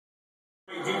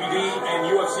DVD and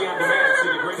UFC on demand.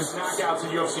 See the greatest knockouts in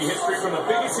UFC history from the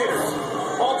biggest hitters.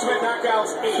 Ultimate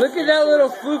Knockouts 8. Look at that little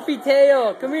floofy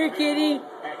tail. Come here, kitty.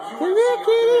 Come here,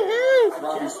 kitty. Hey.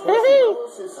 Hey.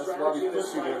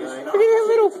 Look at that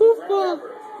little foofball.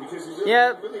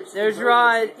 Yep, there's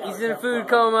Rod. He's in a food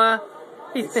coma.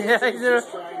 He's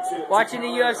watching the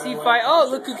UFC fight. Oh,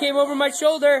 look who came over my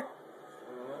shoulder.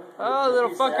 Oh, little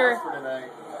fucker.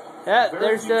 Yeah,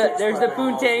 there's the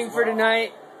poontang for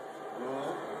tonight.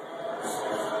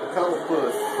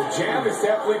 The jam is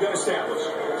definitely been established.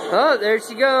 Oh, there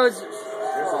she goes.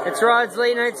 It's Rod's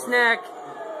late night snack.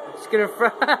 She's gonna fry.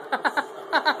 Look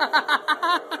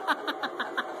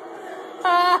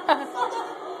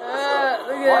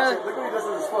at that. Look what he does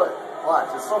with his foot. Watch,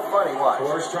 it's so funny. Watch.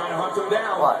 Boris trying to hunt him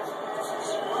down. Watch.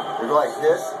 You go like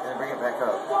this and bring it back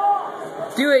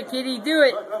up. Do it, kitty. Do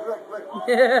it. Look.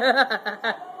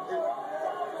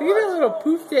 Look at that little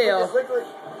poof tail. Look.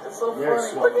 It's so funny.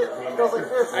 Look at it. He goes like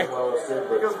this. He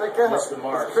goes back up. It's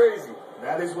crazy.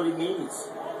 That is what he needs.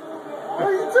 What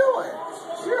are you doing?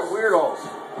 You're a weirdo.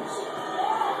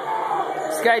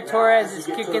 This guy Torres is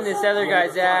kicking this other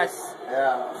guy's ass.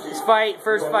 Yeah. This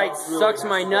first fight, sucks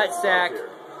my nutsack.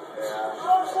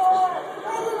 Yeah.